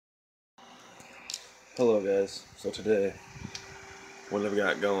Hello guys, so today what I've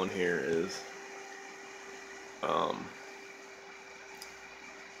got going here is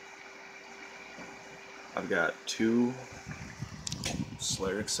I've got two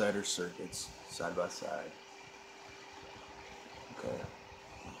Slayer exciter circuits side by side. Okay,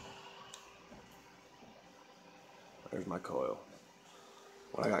 there's my coil.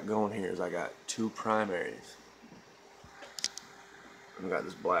 What I got going here is I got two primaries. I've got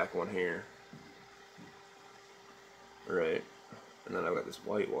this black one here, right, and then I've got this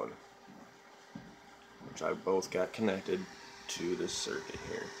white one, which I both got connected to this circuit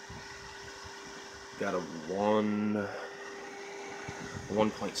here. Got a 1.7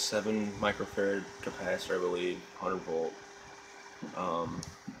 microfarad capacitor, I believe, 100 volt. I'll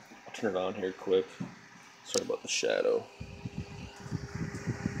turn it on here quick. Sorry about the shadow.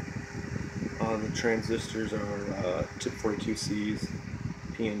 The transistors are tip 42Cs,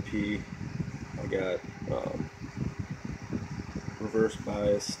 PNP. I got reverse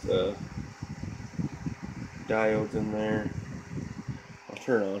biased diodes in there. I'll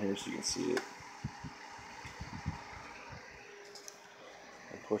turn it on here so you can see it.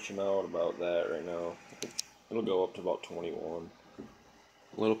 I'm pushing out about that right now. It'll go up to about 21.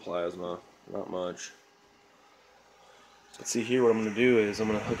 A little plasma, not much. Let's see here. What I'm going to do is I'm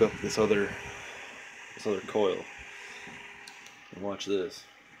going to hook up this other coil. And watch this.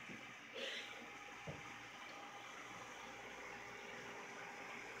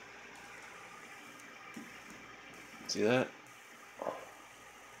 See that?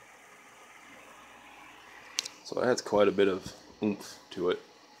 So it adds quite a bit of oomph to it.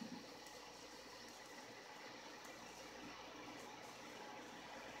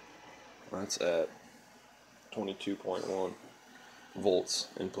 That's at 22.1 volts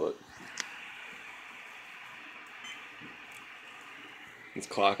input. This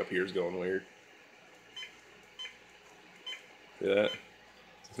clock up here is going weird. See that?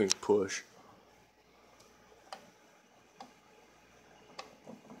 This thing's push.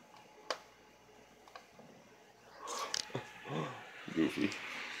 Goofy.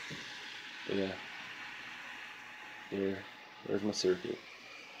 But yeah. There's my circuit.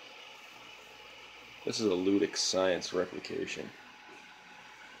 This is a Ludic Science replication.